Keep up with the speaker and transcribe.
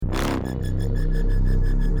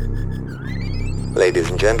Ladies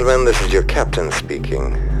and gentlemen, this is your captain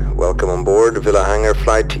speaking. Welcome on board Villa Hangar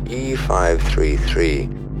Flight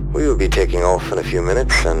E533. We will be taking off in a few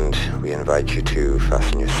minutes, and we invite you to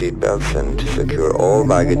fasten your seatbelts and secure all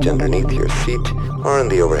baggage underneath your seat or in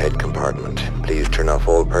the overhead compartment. Please turn off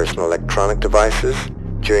all personal electronic devices.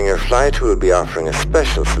 During your flight, we will be offering a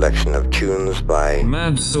special selection of tunes by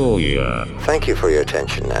Mad SAWYER. Thank you for your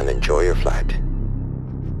attention and enjoy your flight.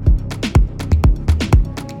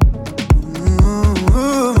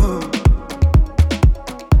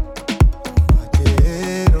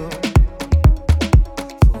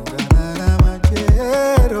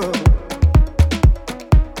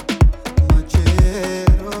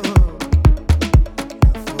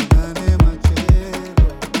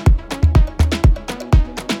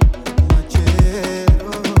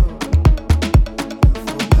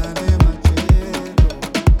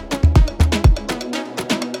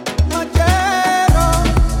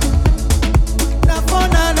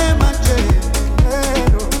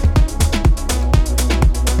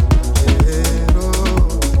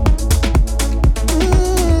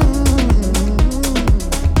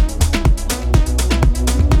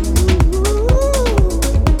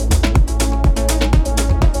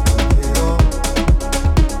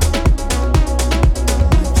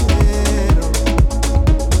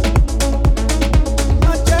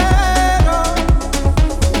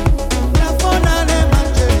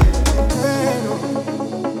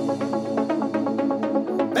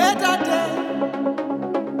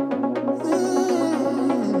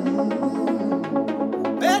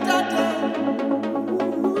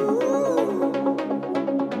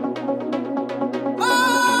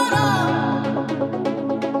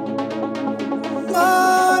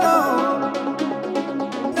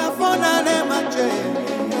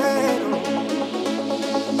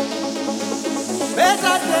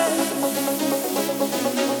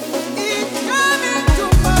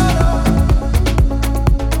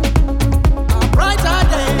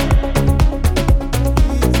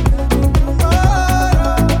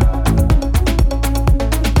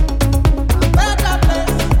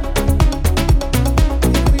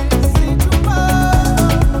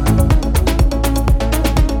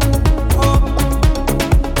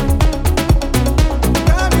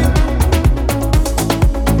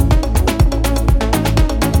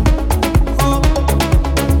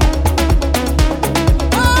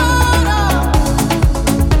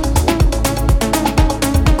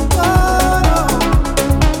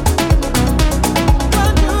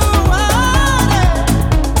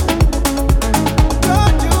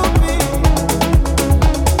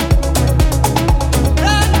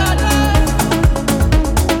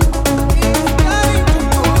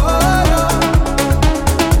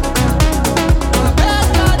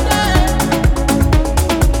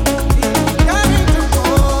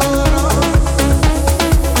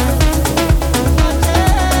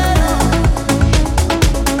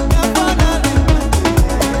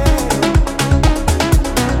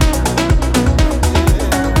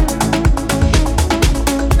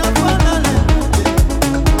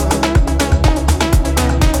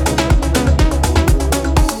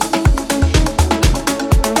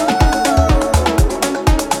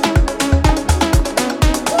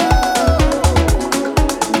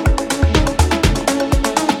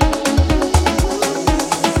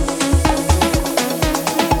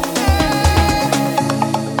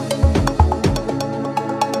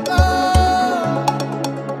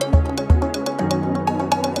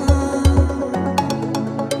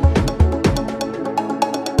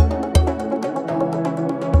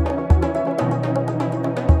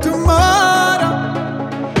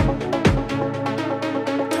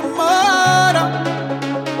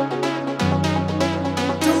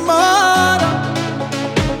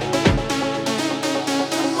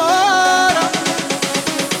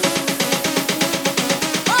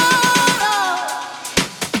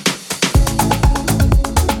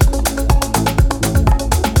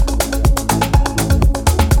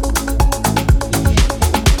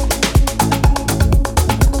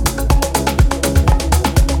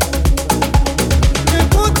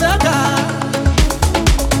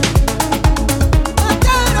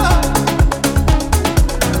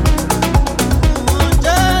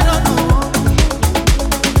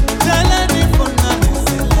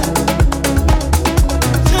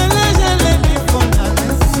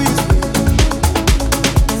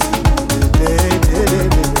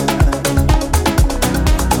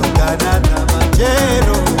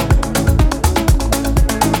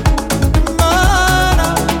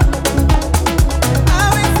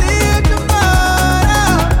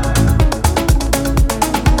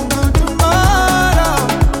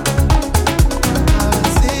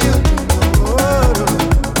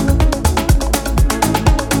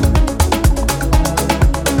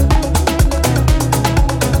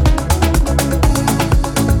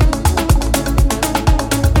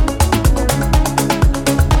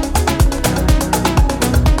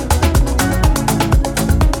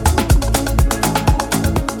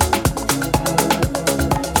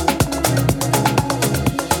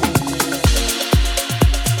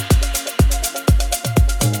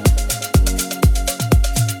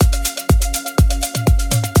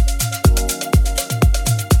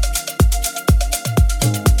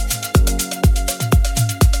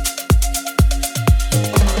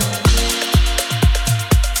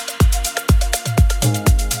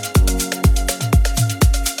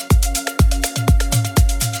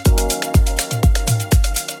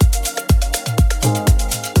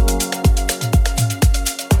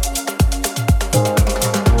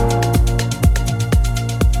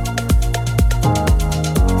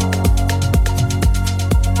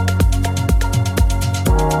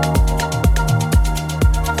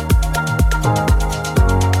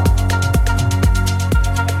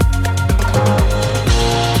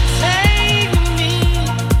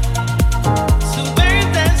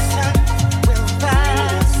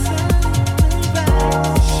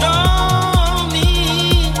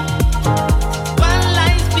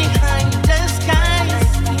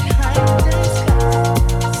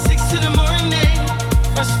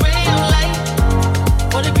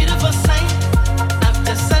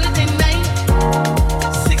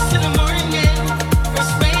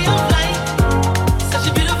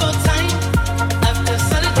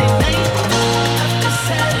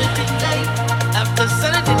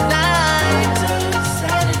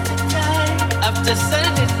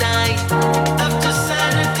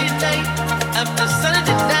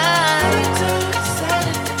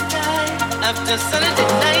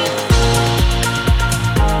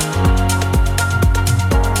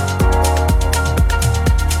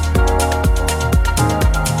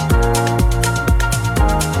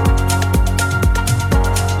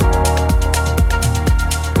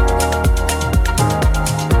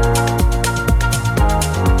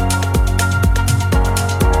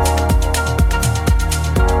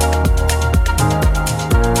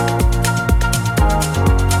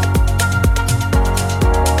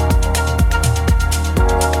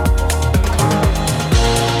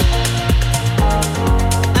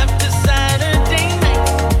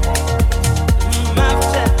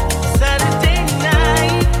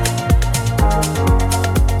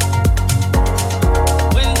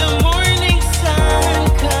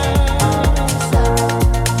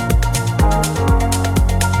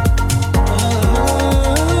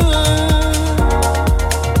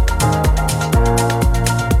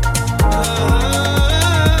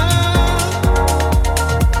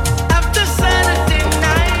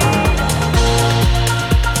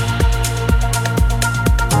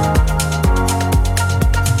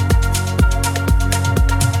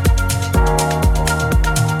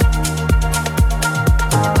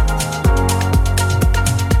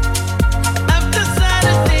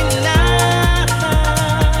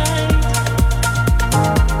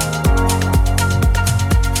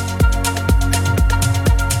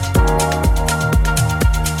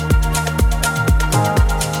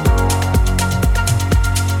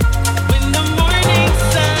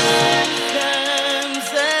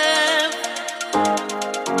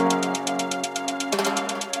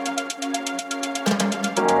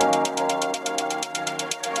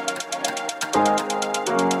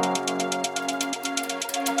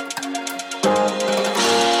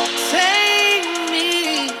 Take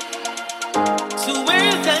me to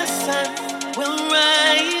where the sun will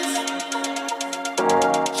rise.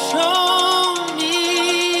 Show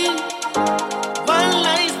me what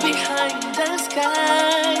lies behind the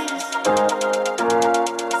skies.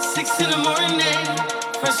 6 in the morning,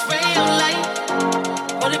 first ray of light.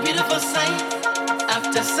 What a beautiful sight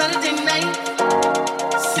after Saturday night.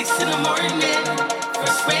 6 in the morning,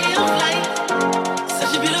 first ray of light.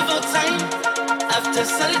 Such a beautiful time after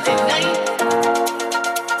Saturday night.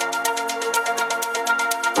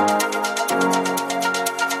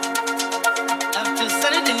 After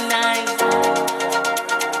Saturday night.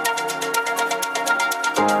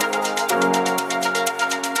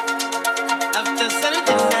 After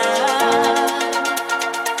Saturday night.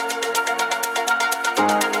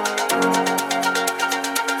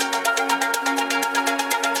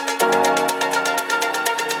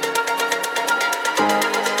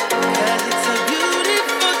 Cause it's a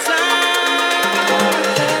beautiful time.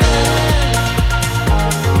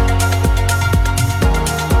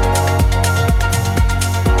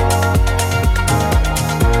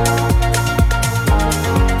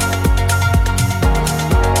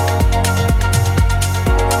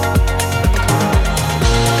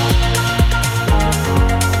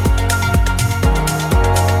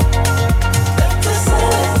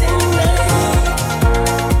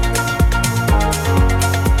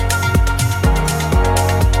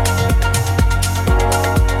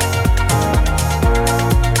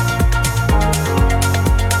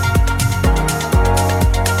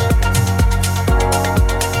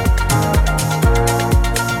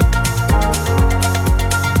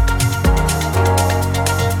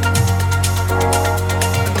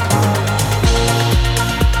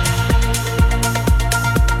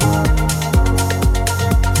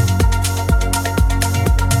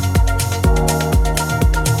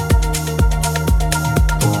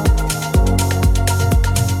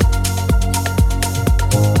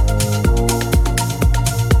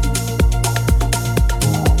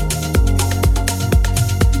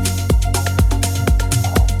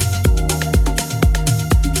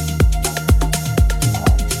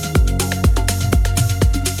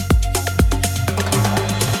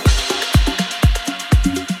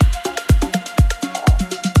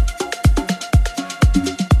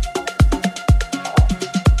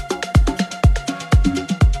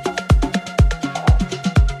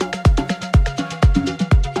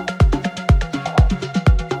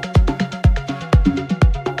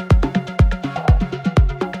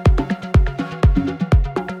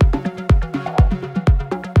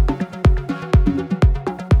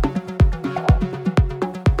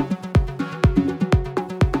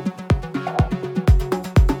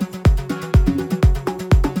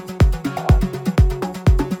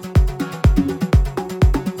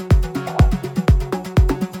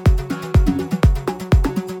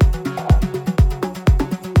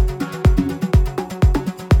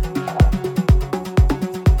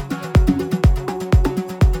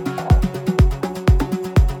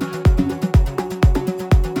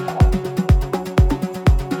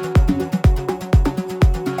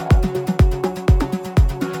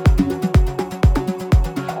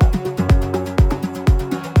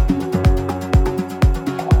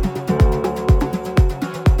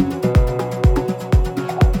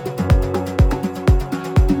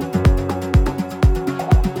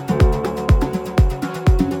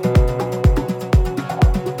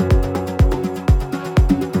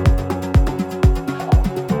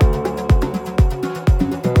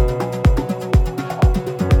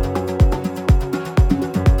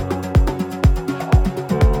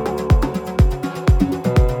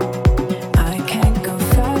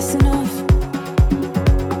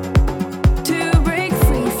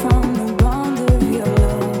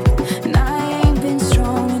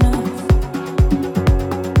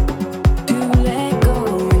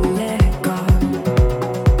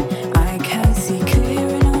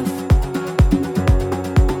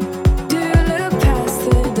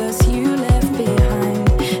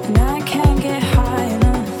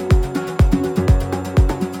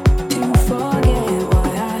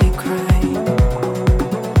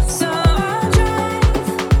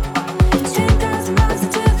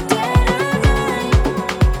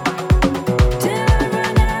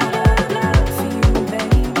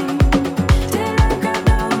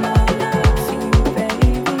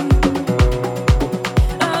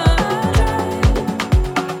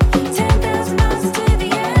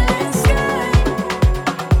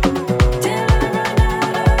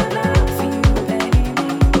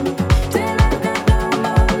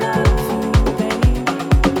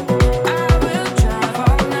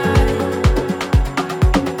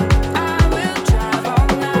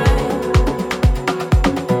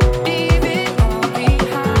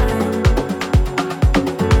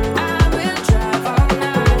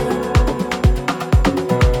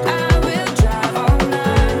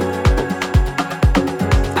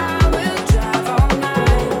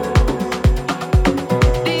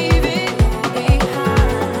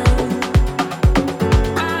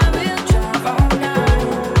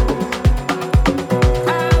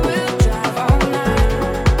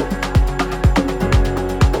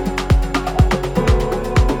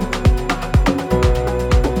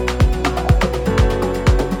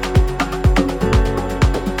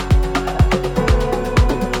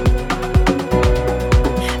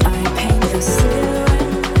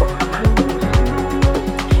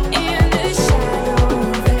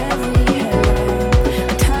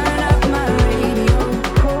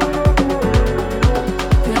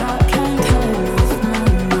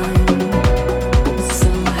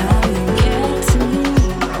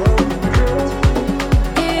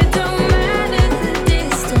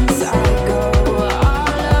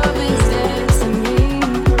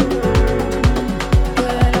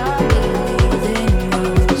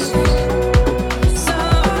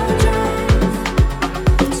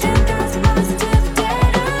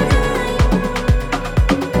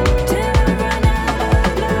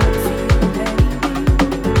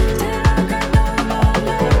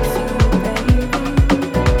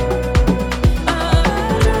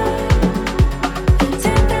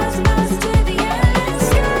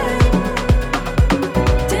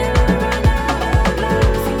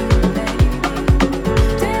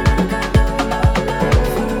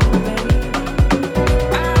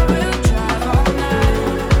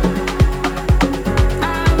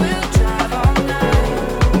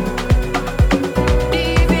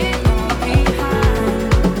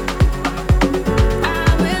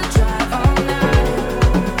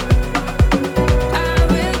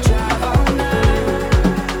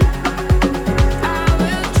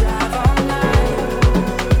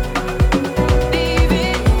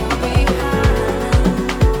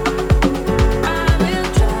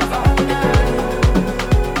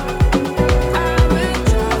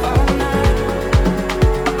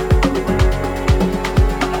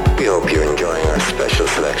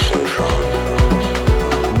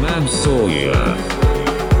 and SAWYER.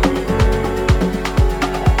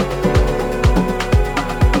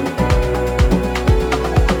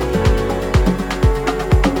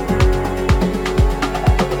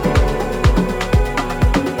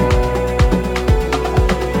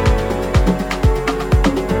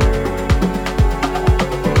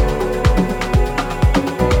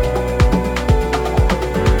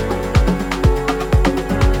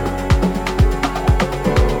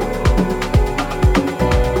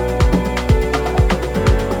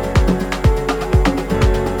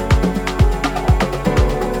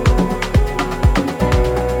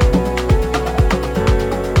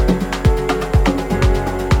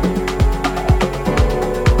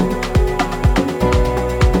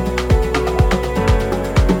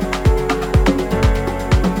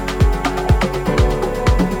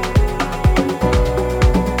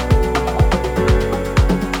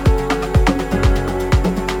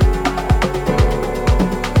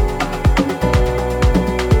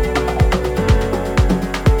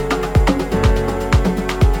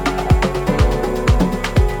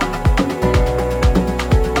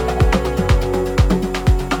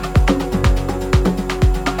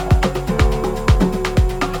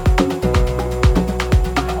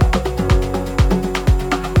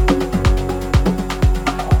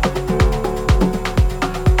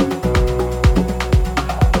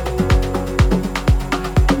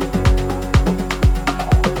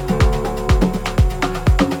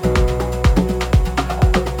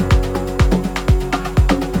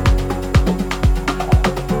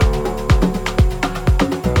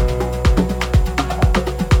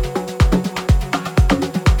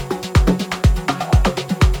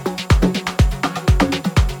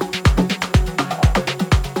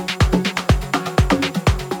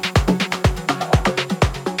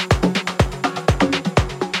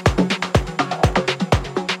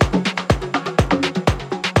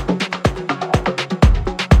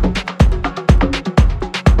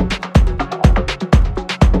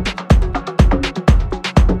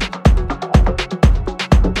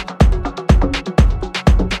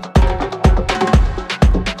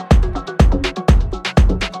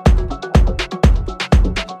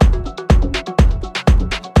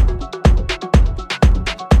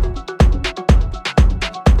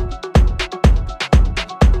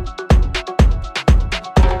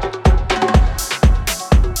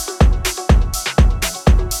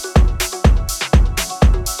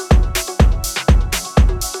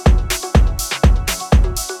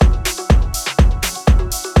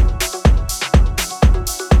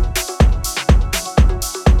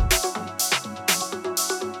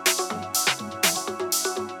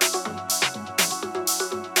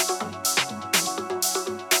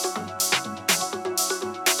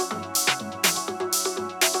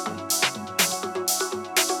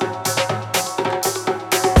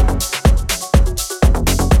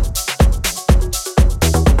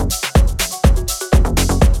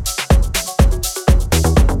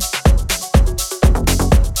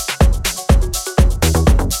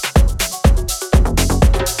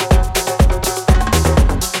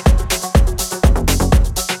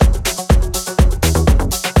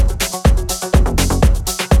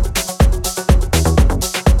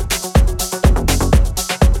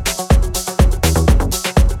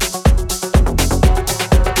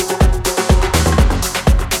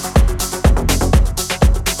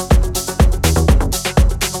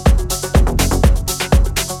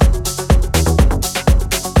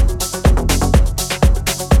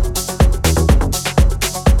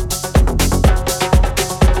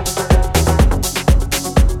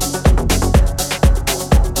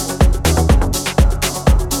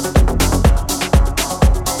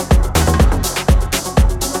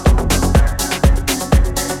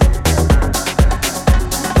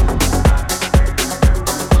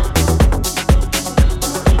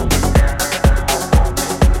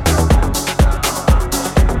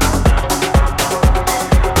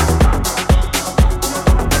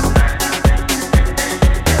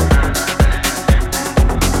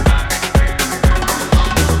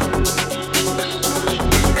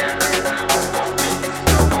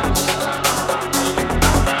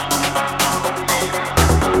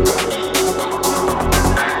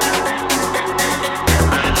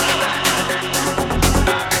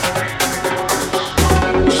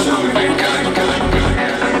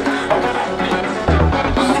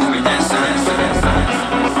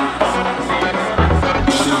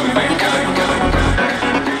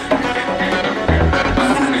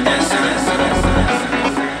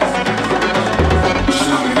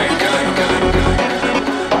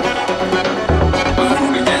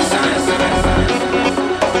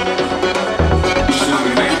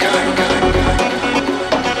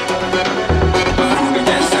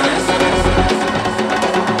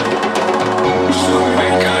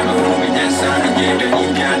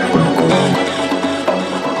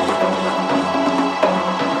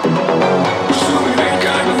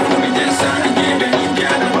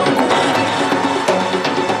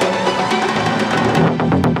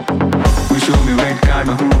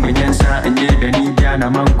 na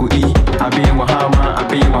mango E. I been Wahama, I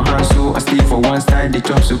been Wahanso. I stay for one side, the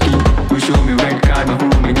chop suki. We show me red card, no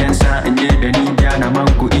home in Yensa, and yeah, the India na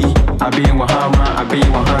mango E. I been Wahama, I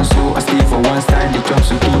been Wahanso. I stay for one side, the chop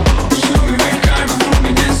suki. We show me red card, no home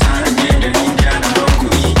in Yensa, and yeah, the India na mango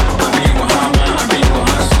E. I been Wahama, I been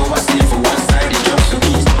Wahanso. I stay for one side, the chop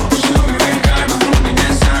suki. We show me red card, no home in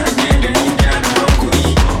Yensa, and yeah, the India na mango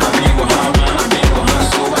E. I been Wahama, I been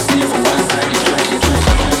Wahanso. I stay for one side, the chop suki.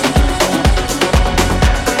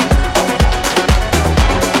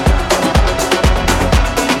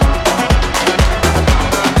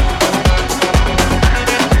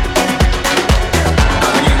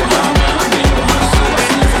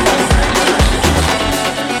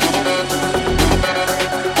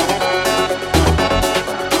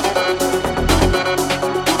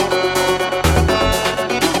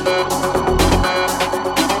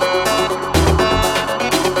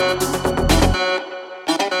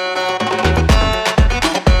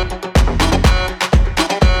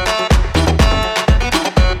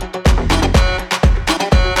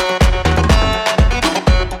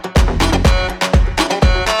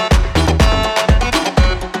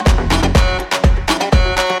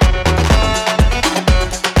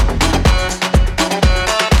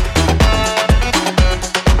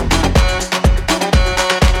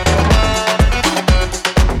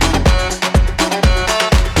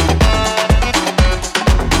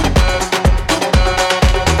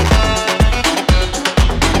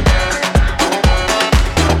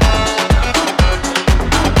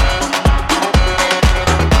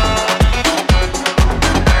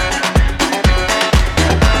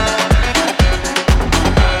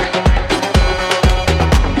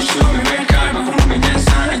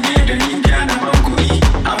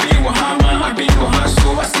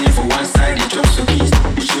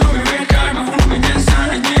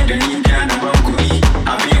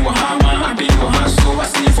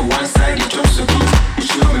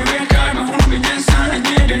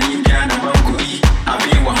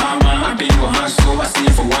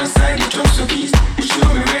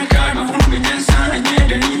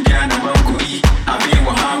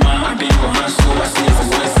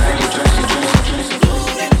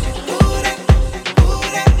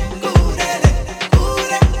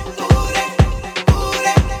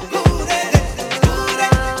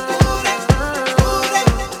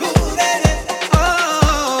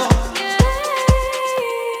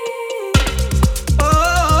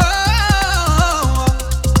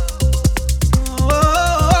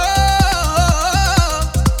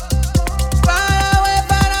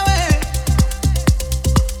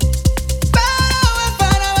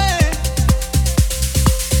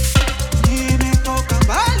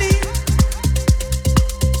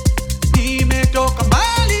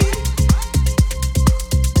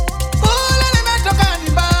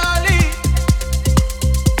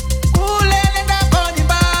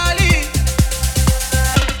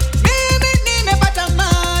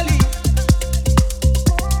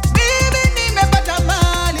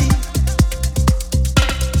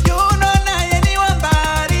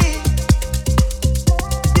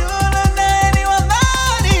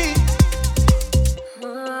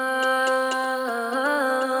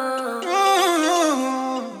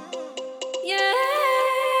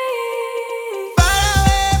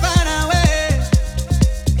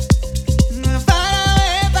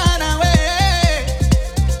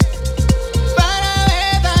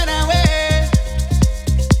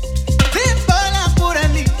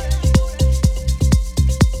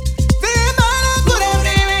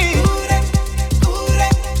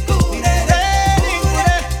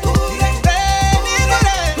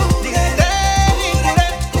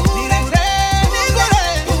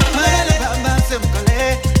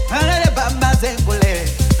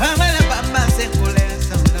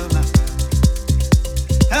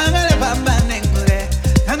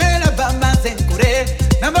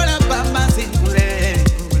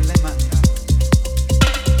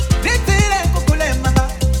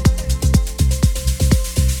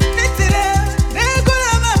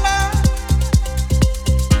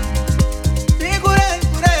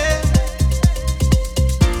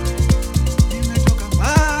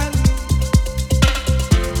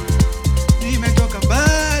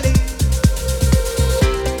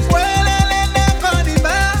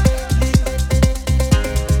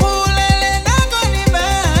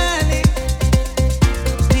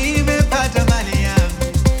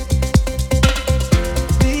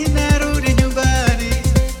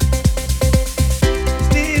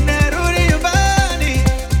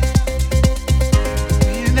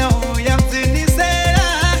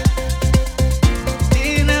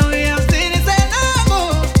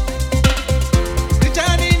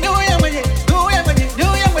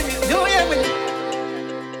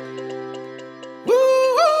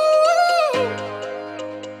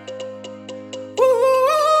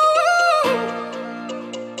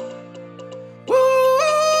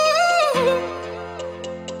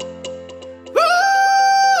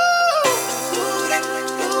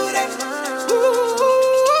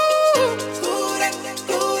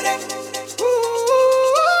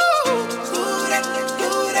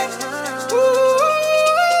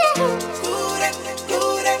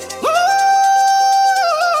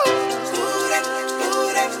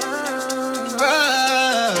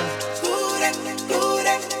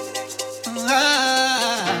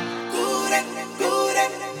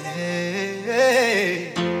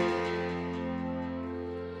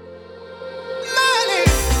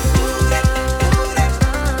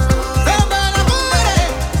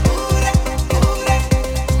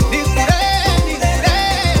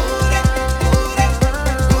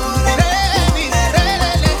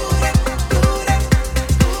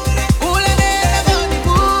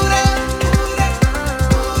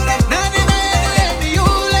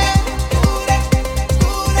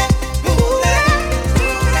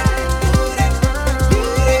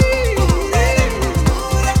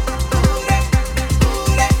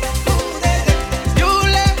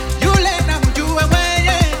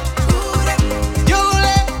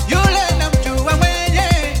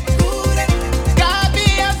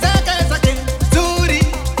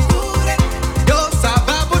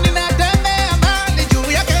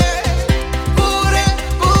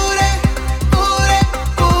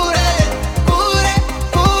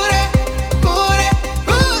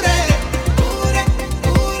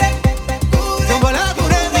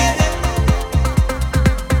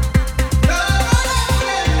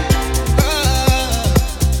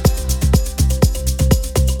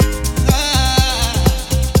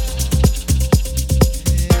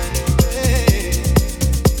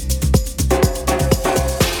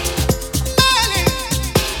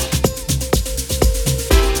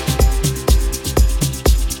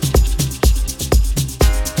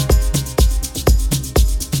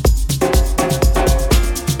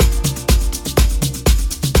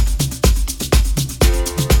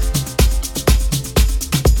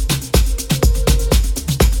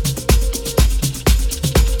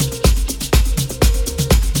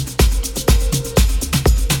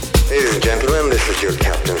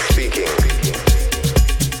 speaking.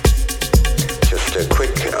 Just a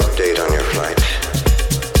quick update on your flight.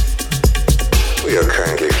 We are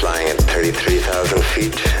currently flying at 33,000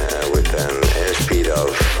 feet with an airspeed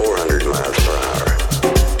of 400 miles per hour.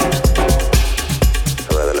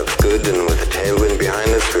 The weather looks good, and with the tailwind behind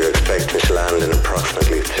us, we're expecting to land in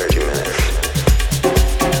approximately 30 minutes.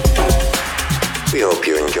 We hope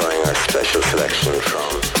you're enjoying our special selection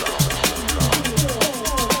from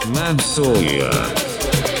SAWYER.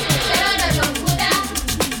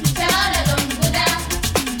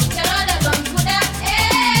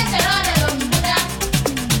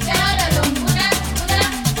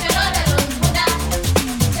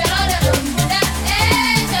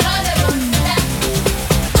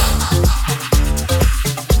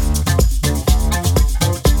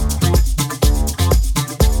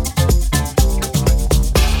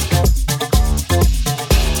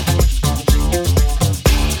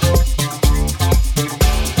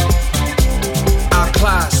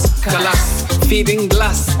 Feeding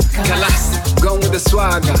glass, kalas, gone with the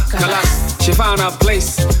swagger, kalas. She found her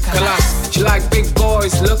place, kalas. She like big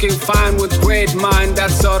boys, looking fine with great mind,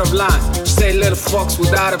 that sort of line. She say little fucks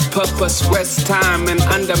without a purpose, waste time and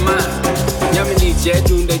undermine. Yamini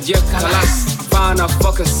jedun de je kalas, found her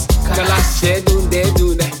focus, kalas. Jedun de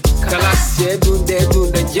kalas, jedun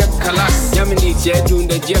de je kalas. Yamini jedun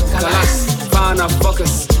de je kalas, found her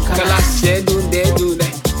focus, kalas. Jedun de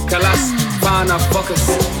kalas. Find our focus.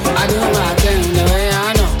 I do my thing the way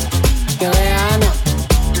I know, the way I know,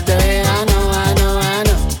 the way I know, I know, I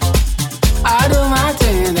know. I do my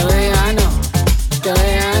thing the way I know, the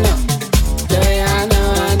way I know, the way I know,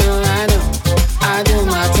 I know, I know. I do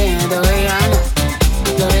my thing the way I know,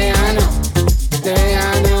 the way I know, the way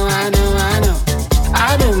I know, I know, I know.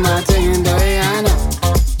 I do my thing the way I know,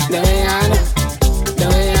 the way I know, the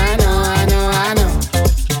way I know, I know, I know,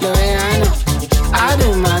 the way I know. I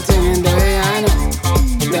do my thing the way I know,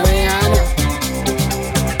 the way I know.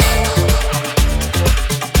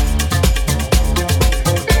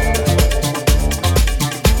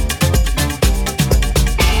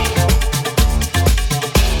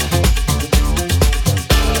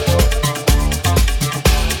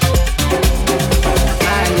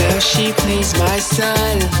 My love, she plays my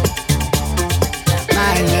soul.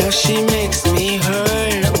 My love, she makes me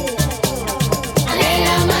hurt.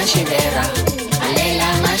 Alela mashibera, alela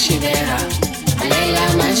mashibera, alela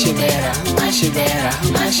mashibera, mashibera,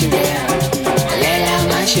 mashibera. Alela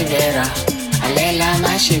mashibera, alela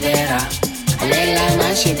mashibera, alela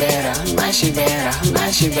mashibera, mashibera,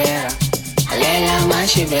 mashibera. Alela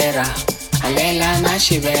mashibera, alela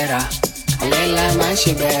mashibera, alela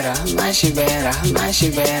mashibera, mashibera,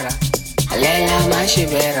 mashibera. Alela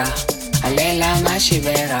mashibera, alela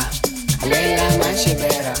mashibera, alela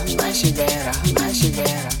mashibera, mashibera,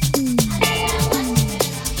 mashibera.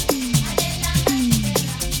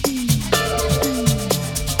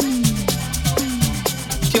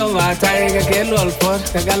 Yo matai que lo alpor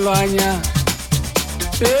que lo aña.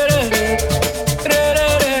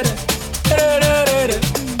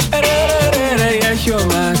 Ya yo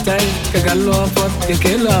matai que lo alpor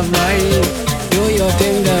que lo amai. Yo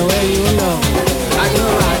think the way you know. I do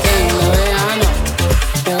my thing the way I know,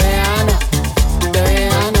 the way I know, the way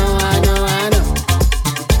I know, I know, I know.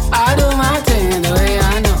 I do my thing the way I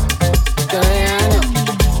know, the way I know,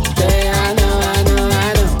 the way I know, I know,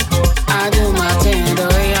 I know. I do my thing the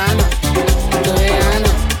way I know, the way I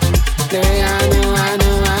know, the way I know, I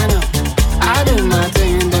know, I know. I do my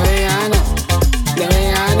thing the way I know, the way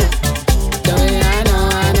I know, the way I know,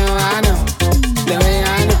 I know, I know, the way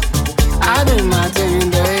I know. I do my thing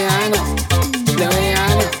the way I know.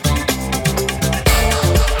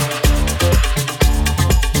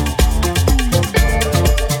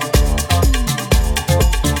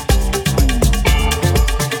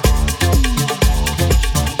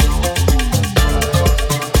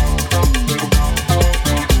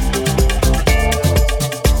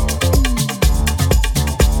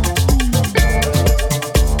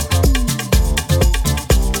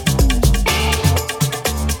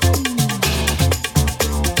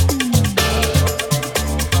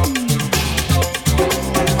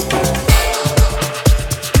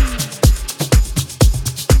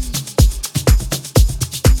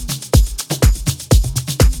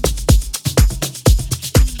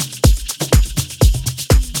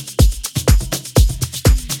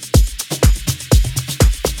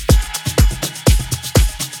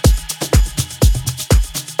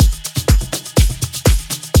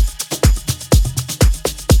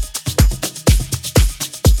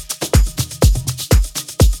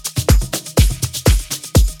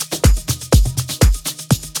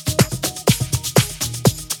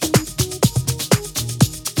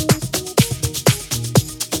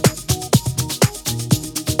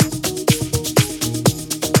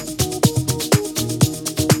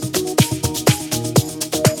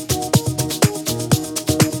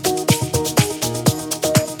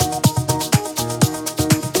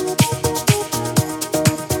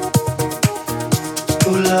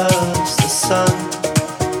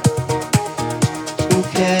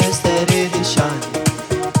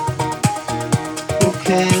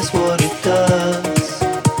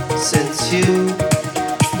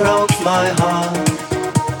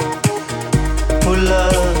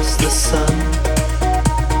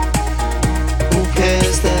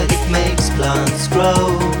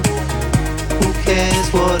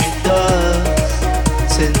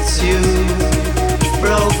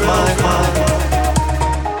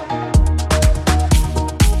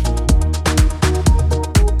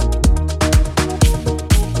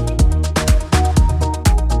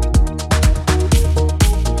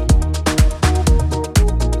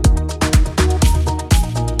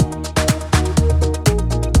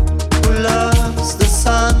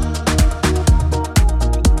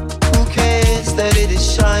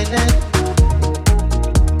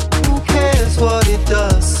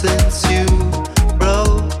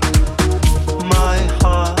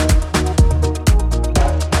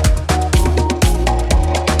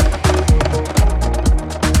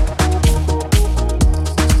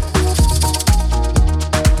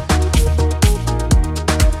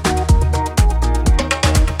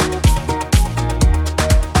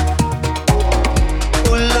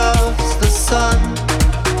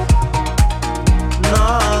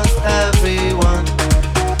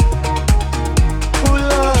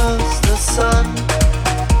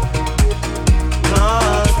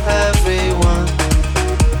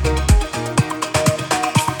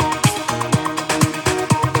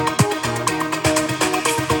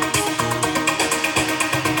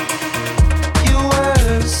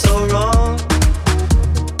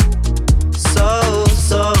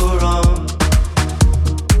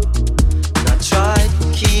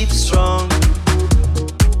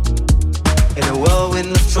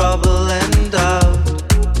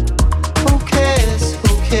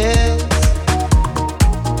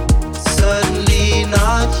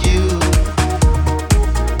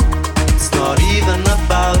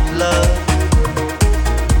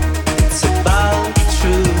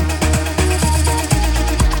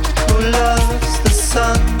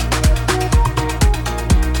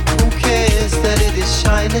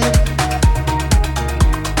 shining.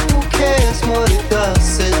 Who cares what it does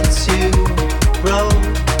since you broke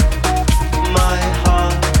my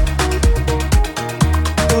heart?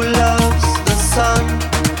 Who loves the sun?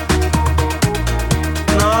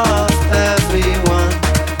 Not everyone.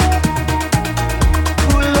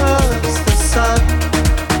 Who loves the sun?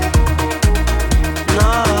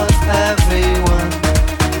 Not everyone.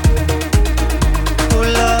 Who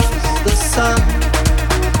loves the sun?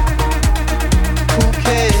 Who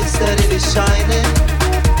cares that it is shining?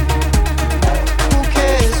 Who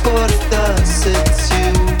cares what it does since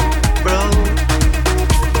you broke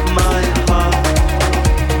my heart?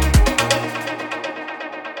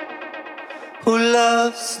 Who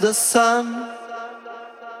loves the sun?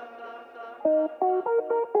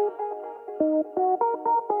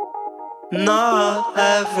 Not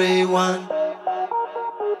everyone.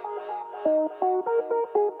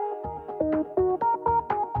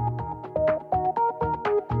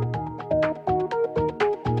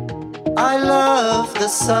 I love the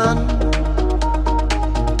sun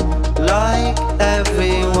like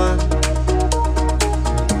everyone.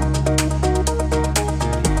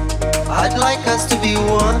 I'd like us to be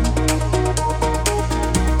one,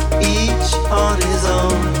 each on his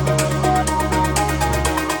own.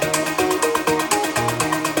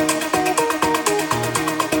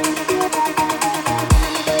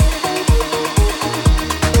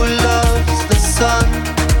 Who loves the sun?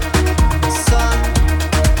 Sun,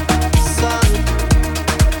 sun,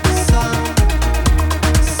 sun,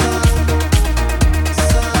 sun,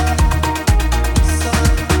 sun,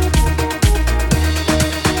 sun.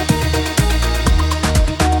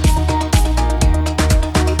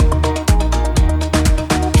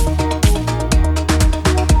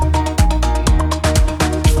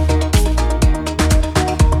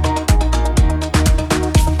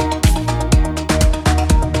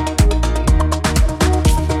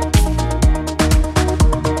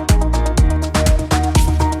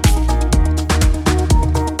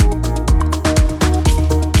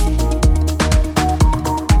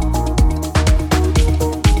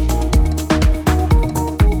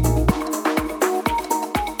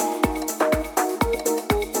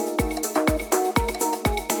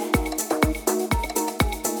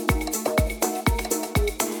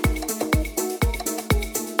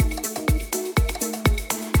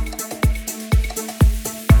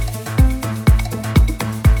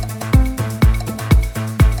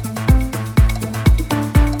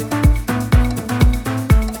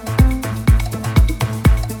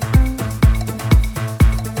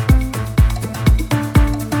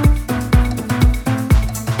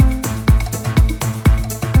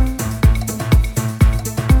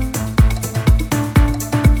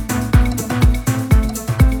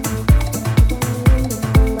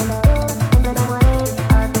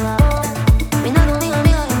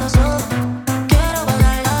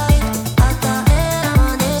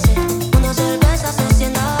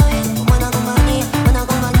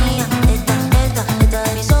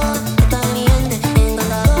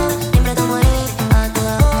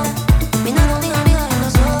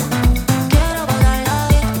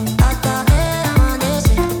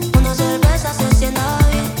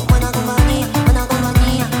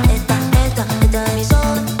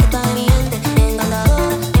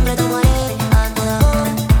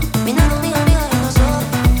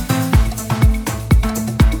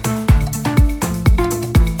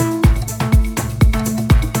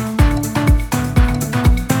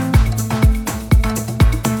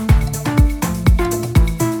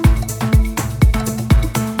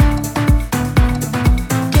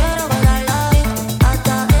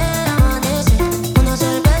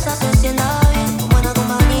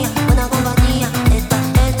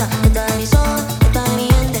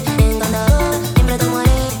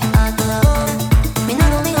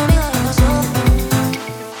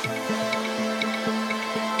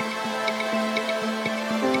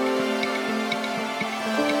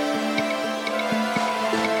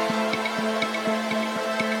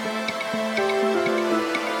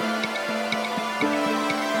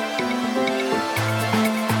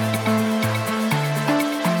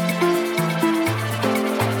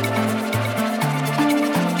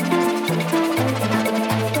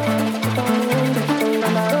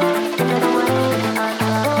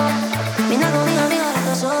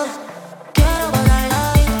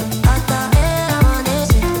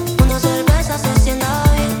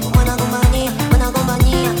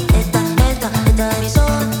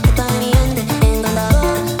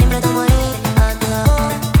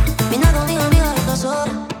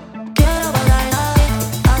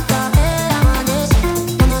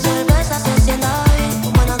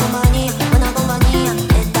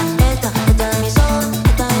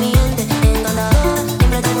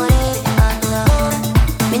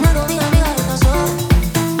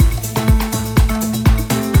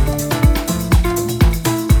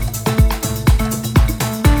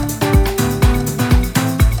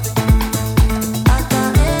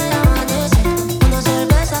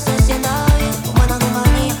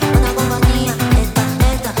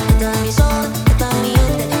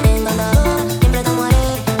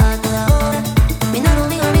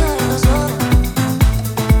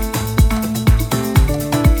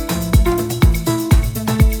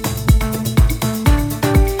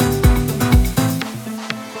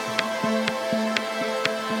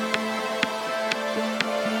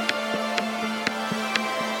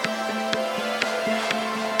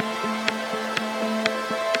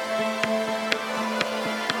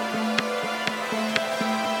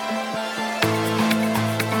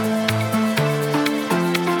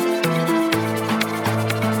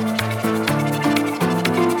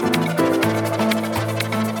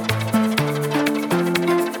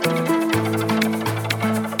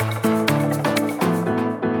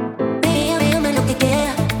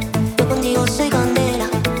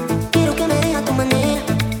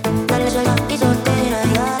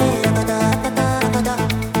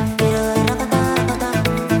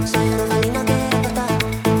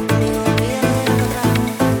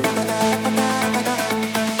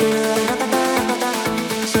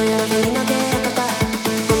 We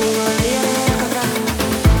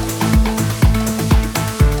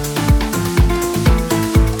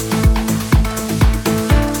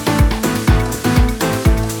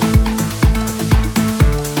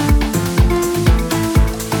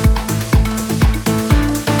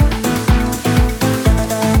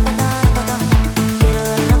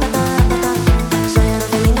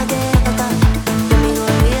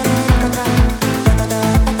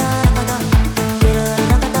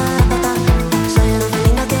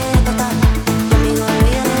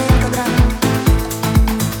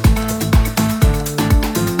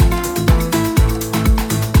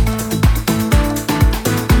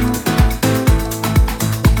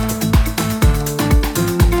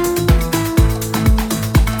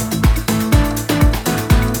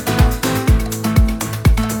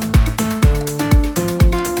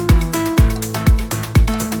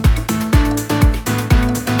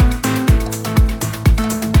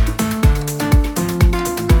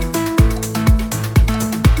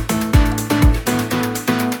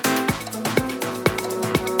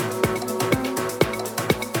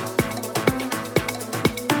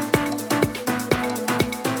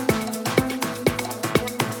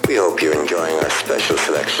hope you're enjoying our special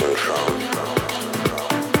selection from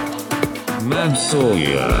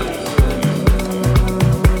SAWYER.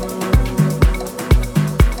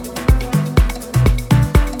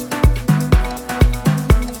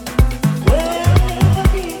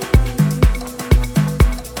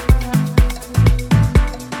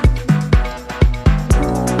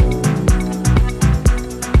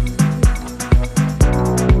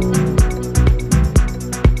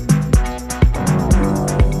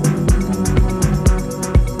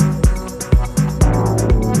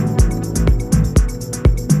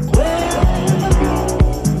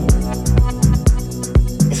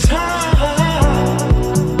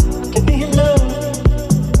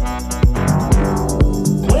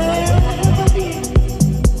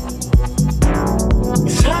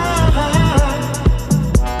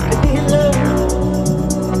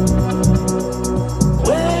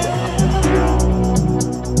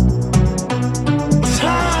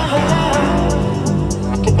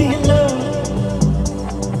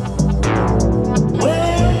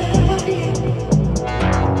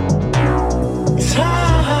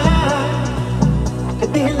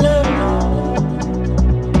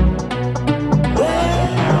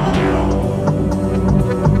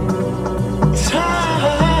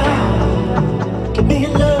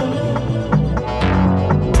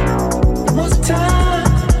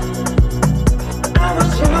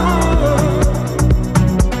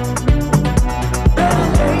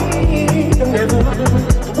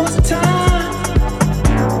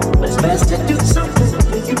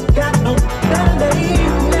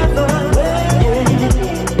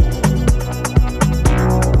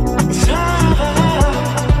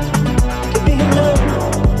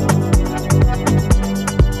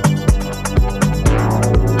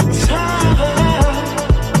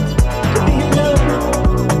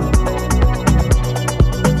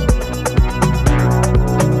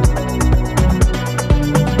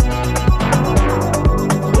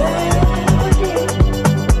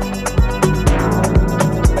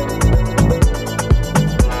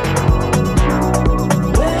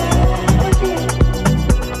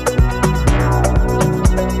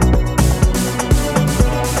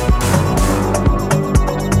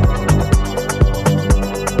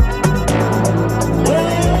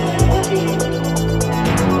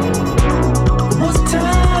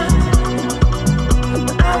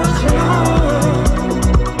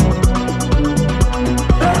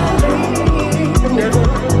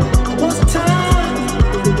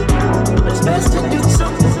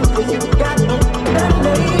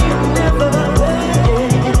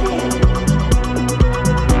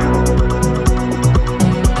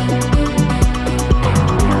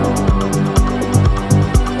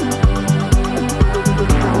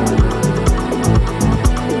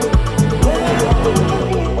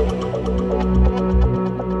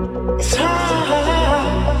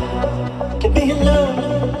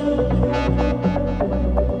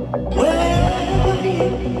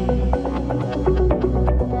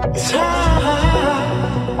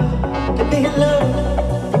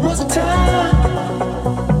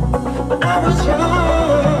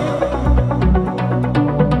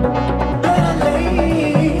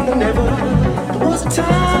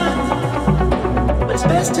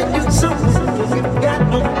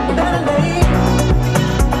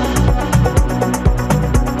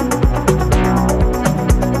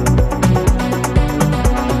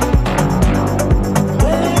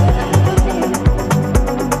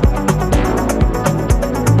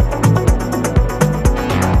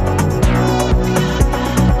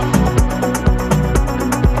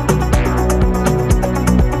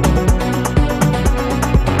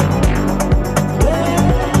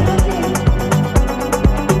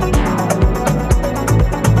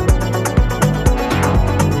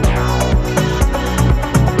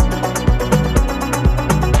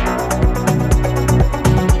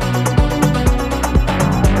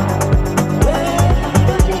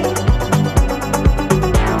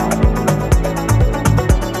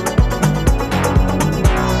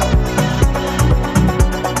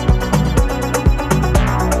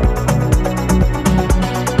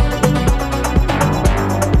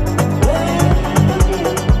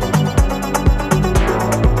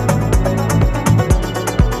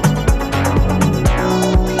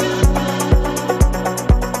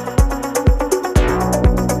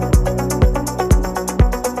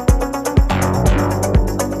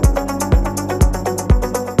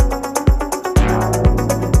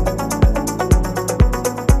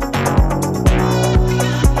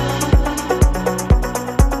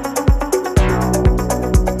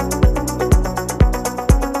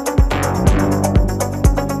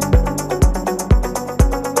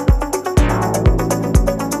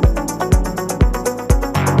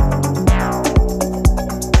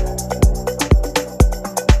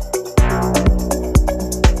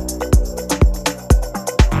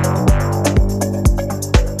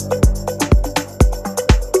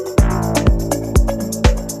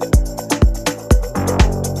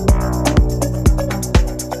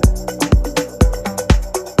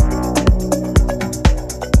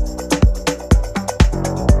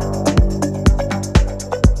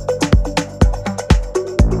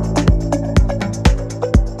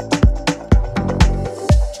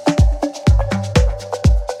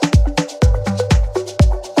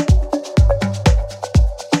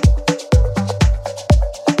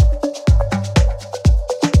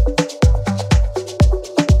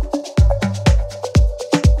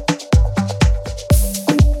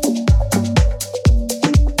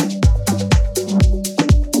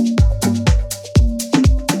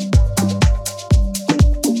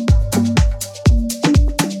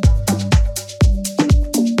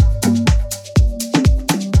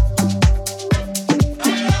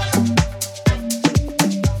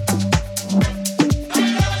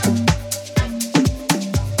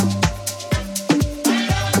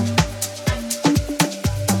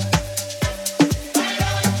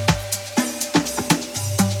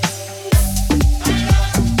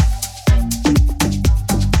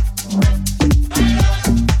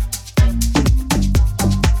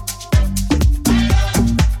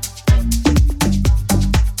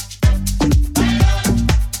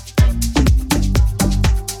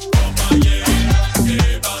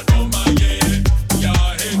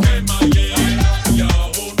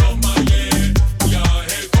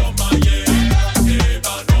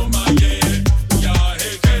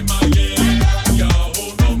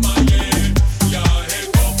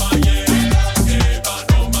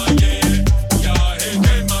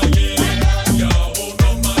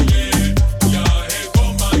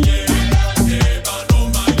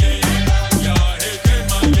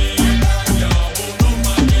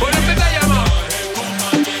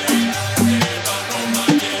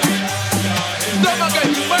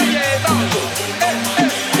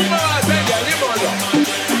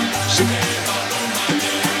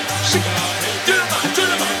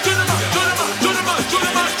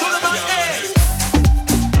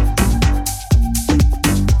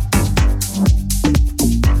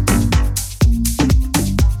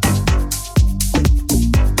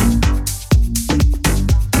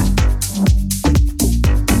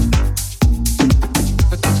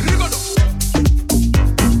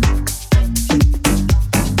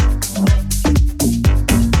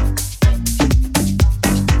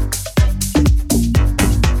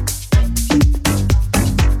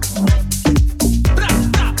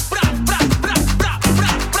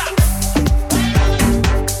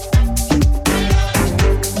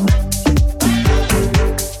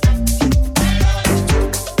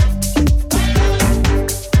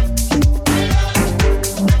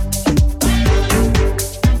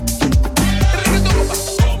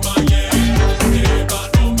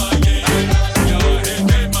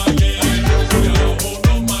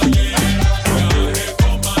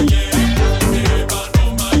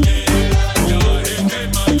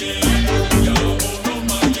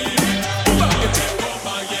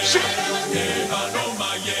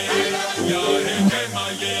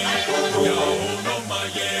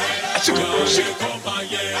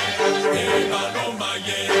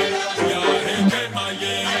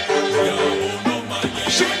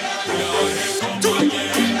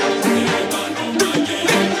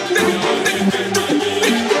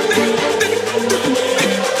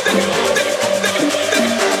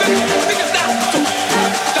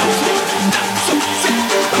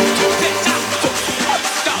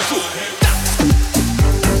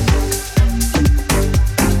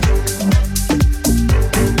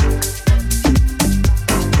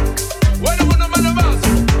 When I wanna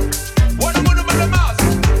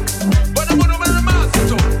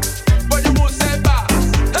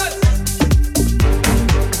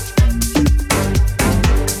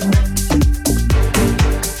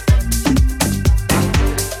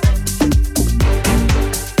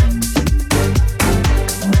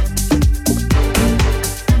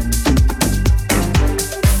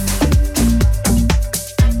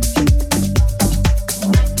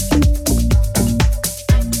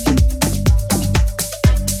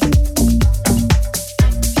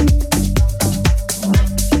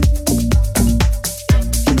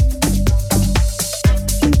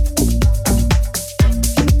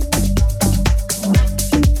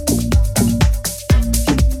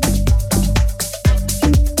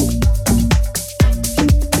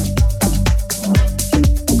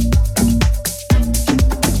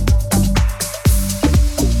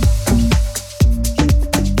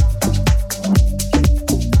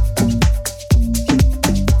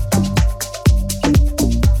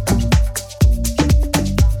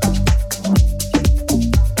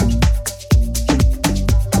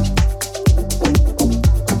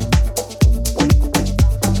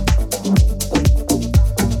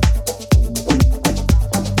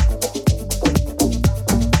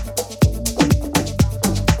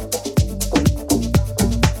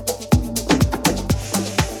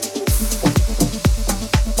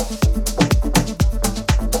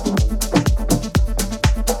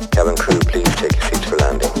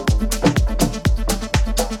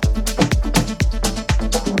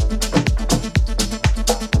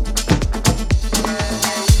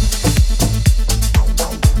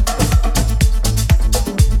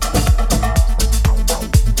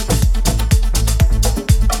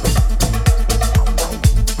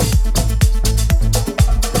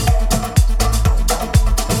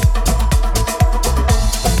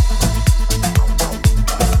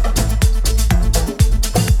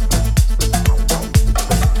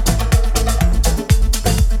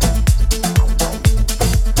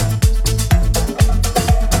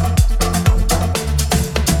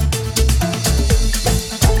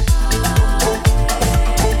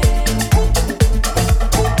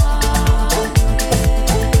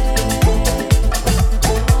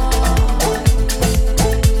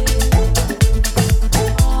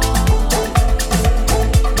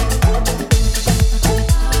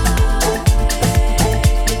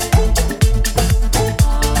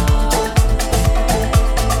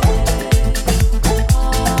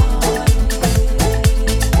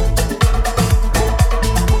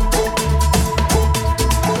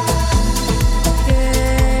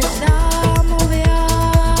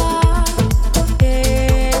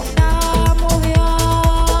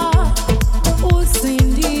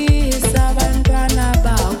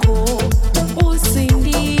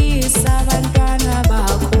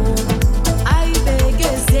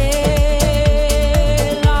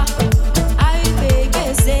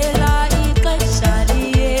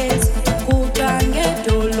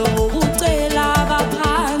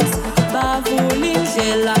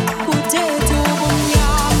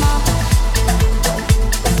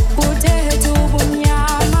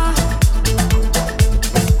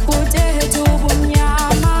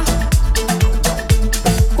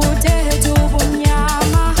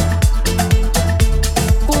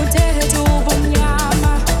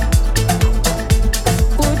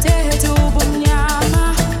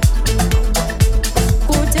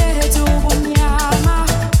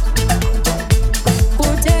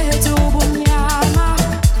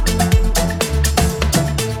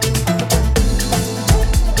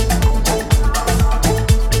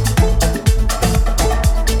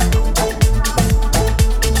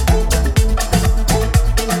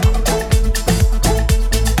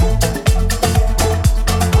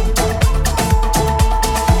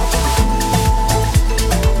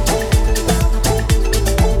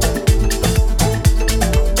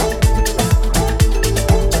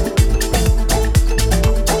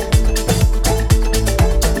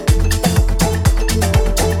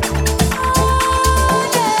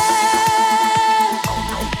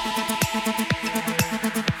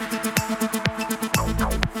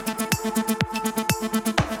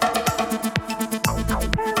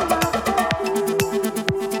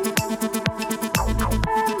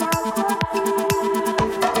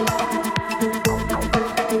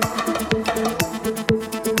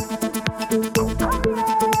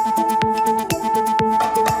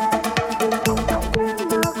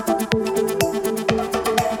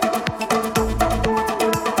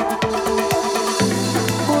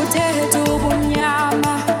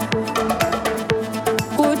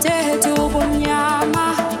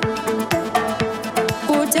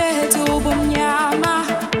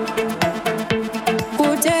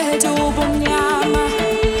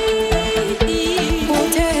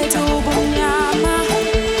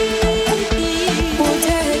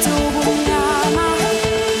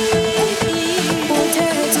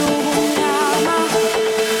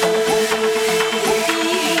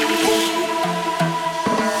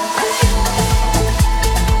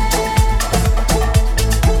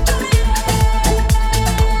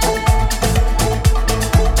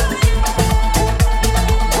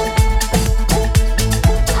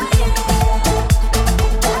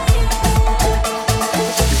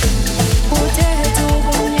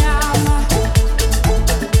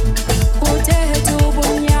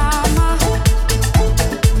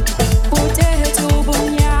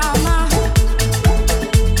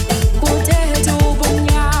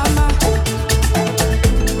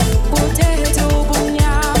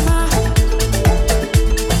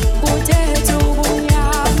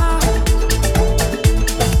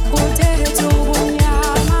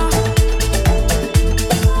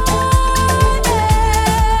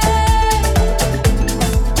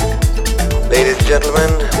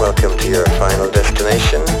final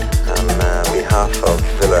destination. On behalf of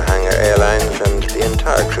Villa Hanger Airlines and the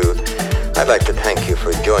entire crew, I'd like to thank you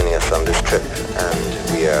for joining us on this trip,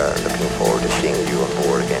 and we are looking forward to seeing you on board.